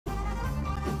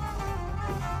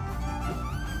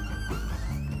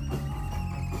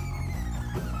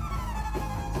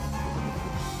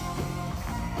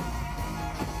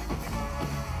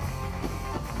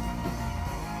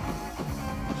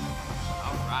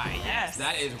right, yes,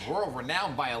 that is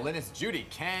world-renowned violinist Judy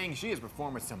Kang. She has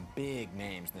performed with some big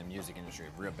names in the music industry,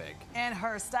 real big. And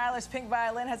her stylish pink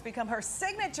violin has become her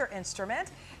signature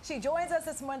instrument. She joins us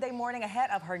this Monday morning ahead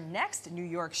of her next New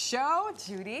York show.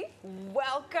 Judy,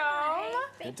 welcome. Hi,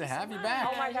 Good to have you back.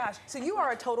 Oh my gosh, so you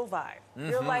are a total vibe.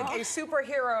 You're like a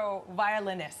superhero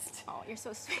violinist. Oh, you're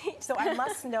so sweet. So I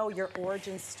must know your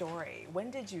origin story.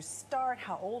 When did you start?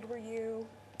 How old were you?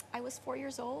 I was 4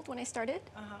 years old when I started,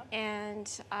 and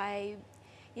I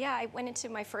went into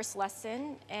my first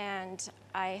lesson, and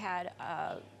I had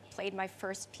played my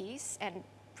first piece and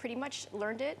pretty much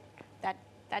learned it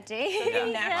that day. So it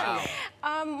came naturally.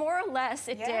 More or less,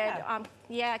 it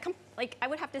Yeah. did. Like I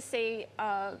would have to say,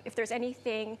 if there's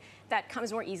anything that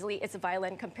comes more easily, it's a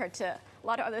violin compared to a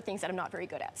lot of other things that I'm not very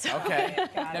good at. So. Okay.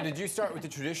 Now, did you start with the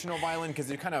traditional violin?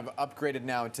 Because you kind of upgraded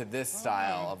now to this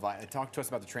style of violin. Talk to us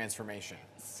about the transformation.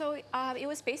 So it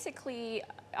was basically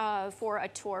for a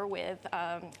tour with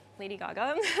Lady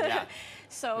Gaga. Yeah.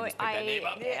 So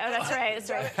Yeah, that's right.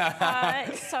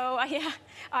 That's right.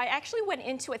 I actually went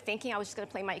into it thinking I was just going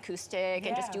to play my acoustic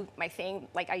and just do my thing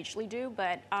like I usually do.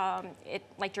 But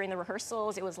like during the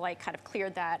rehearsals, it was like kind of clear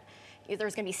that there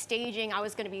was going to be staging. I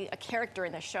was going to be a character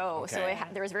in the show, so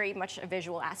there was very much a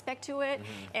visual aspect to it,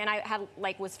 and I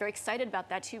was very excited about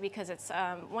that too, because it's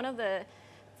one of the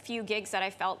few gigs that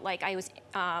I felt like I was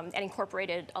and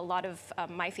incorporated a lot of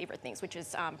my favorite things, which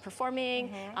is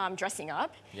performing, dressing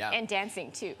up, and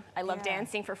dancing too. I love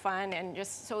dancing for fun, and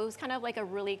just so it was kind of like a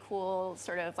really cool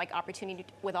sort of like opportunity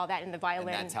with all that, and the violin.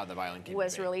 And that's how the violin came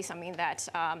was to be. really something that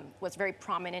was very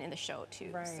prominent in the show too.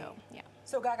 Right. So yeah.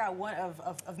 So Gaga, one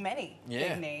of many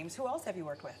big names. Who else have you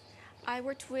worked with? I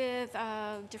worked with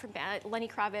different bands, Lenny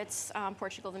Kravitz,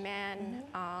 Portugal the Man,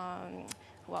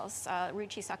 who else?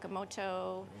 Ruchi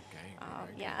Sakamoto.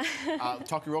 Okay, yeah.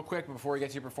 Talk real quick before we get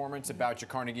to your performance about your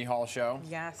Carnegie Hall show.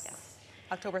 Yes.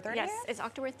 October 30th? Yes, it's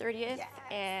October 30th,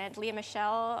 and Leah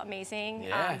Michelle, amazing.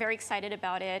 Yeah. I'm very excited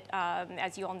about it.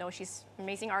 As you all know, she's an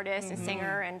amazing artist and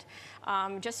singer,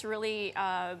 and just really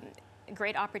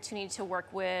great opportunity to work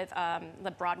with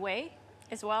the Broadway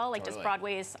as well. Like just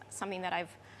Broadway is something that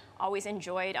I've always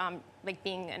enjoyed, like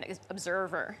being an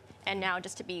observer, and now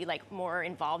just to be like more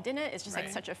involved in it is just like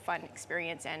such a fun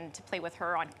experience, and to play with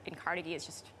her in Carnegie is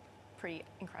just pretty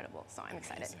incredible. So I'm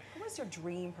excited. Who is your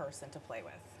dream person to play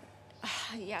with?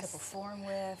 Yes. To perform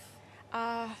with?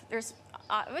 There's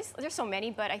so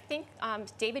many, but I think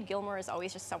David Gilmour is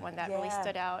always just someone that really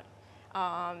stood out,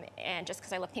 and just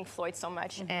because I love Pink Floyd so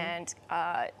much, and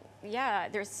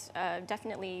there's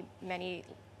definitely many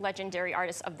legendary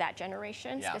artists of that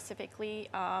generation specifically,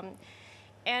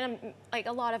 and like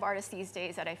a lot of artists these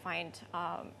days that I find,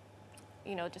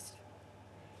 you know, just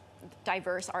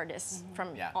diverse artists from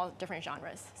all different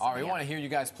genres. So, All right, we want to hear you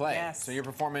guys play. Yes. So you're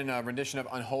performing a rendition of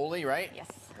Unholy, right? Yes.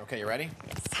 Okay, you ready?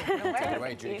 Yes. Take it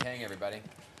away, Judy Kang, everybody.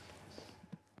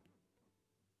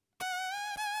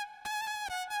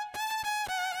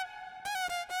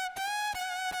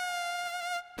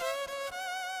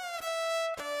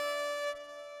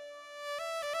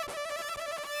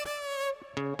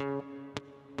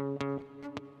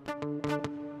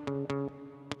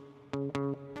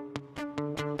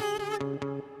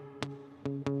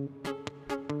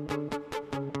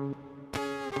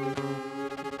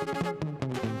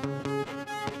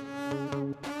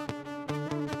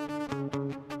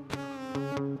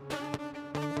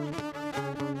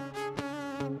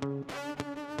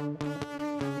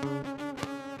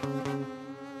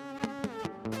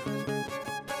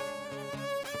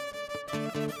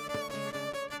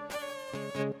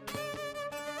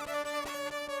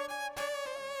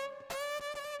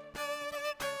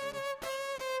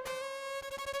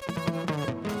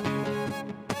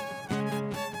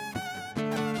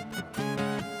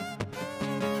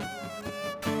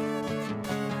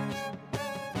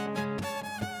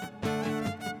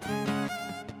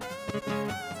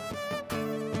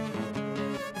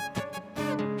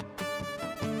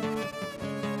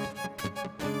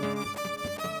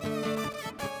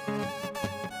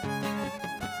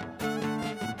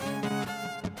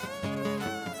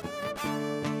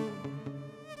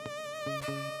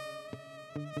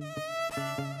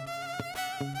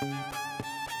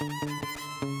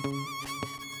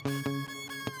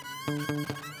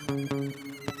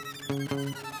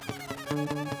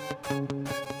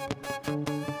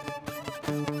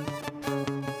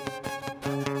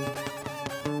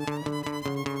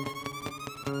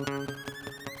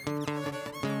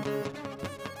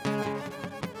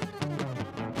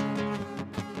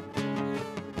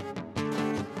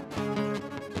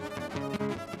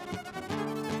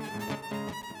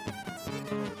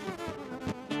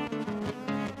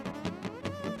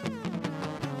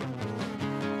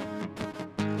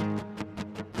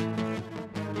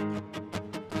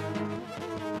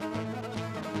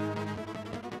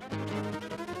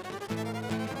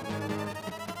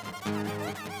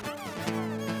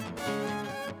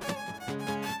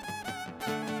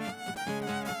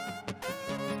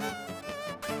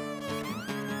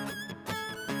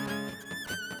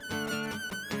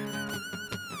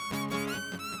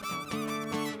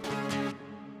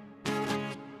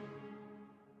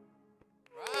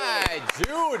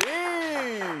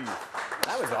 Judy!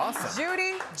 That was awesome.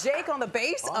 Judy, Jake on the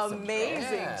bass, Awesome.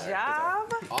 amazing Yeah.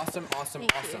 job. Awesome, awesome,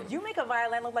 awesome. You make a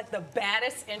violin look like the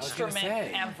baddest instrument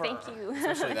say. ever. Thank you.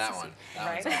 Especially that one. That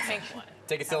Right, one's the pink one.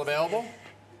 Tickets still available?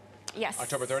 Yes.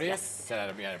 October 30th? Yes. Said out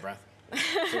of breath. So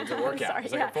it's a workout. Sorry,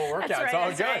 It's like yeah. a full workout. That's It's right, all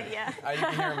that's good. right, yeah. You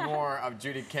can hear more of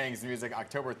Judy Kang's music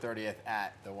October 30th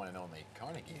at the one and only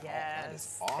Carnegie Hall. That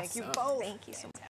is Yes. awesome. Thank you both. Thank you so much.